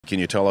Can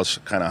you tell us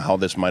kind of how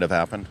this might have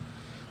happened?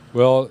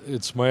 Well,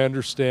 it's my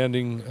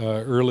understanding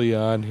early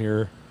on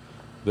here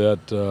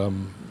that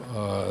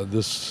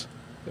this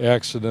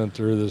accident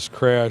or this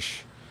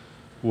crash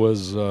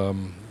was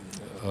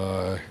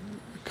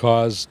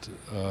caused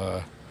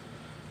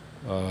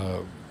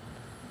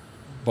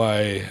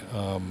by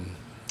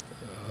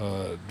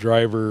a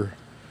driver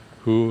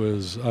who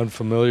is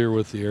unfamiliar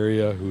with the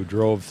area, who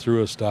drove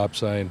through a stop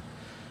sign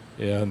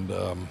and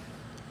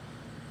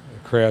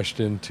crashed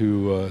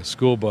into a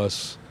school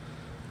bus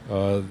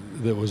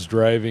that was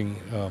driving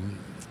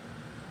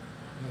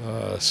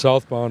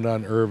southbound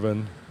on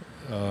Irvin,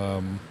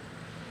 and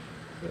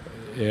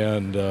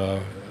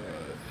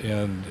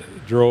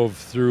drove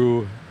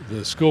through.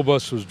 The school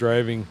bus was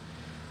driving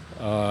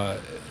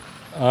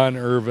on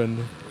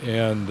Irvin,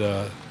 and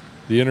the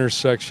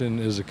intersection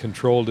is a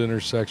controlled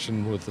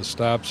intersection with a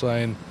stop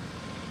sign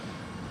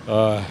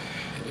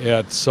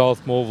at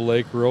South Mauve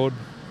Lake Road,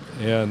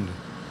 and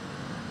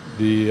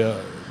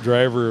the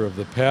driver of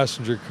the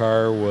passenger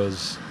car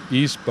was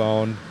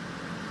eastbound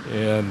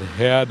and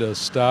had a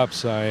stop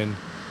sign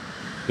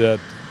that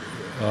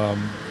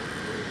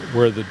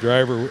where the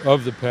driver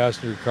of the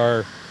passenger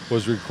car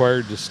was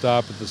required to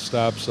stop at the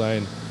stop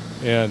sign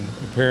and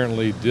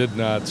apparently did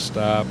not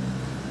stop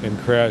and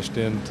crashed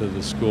into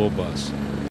the school bus.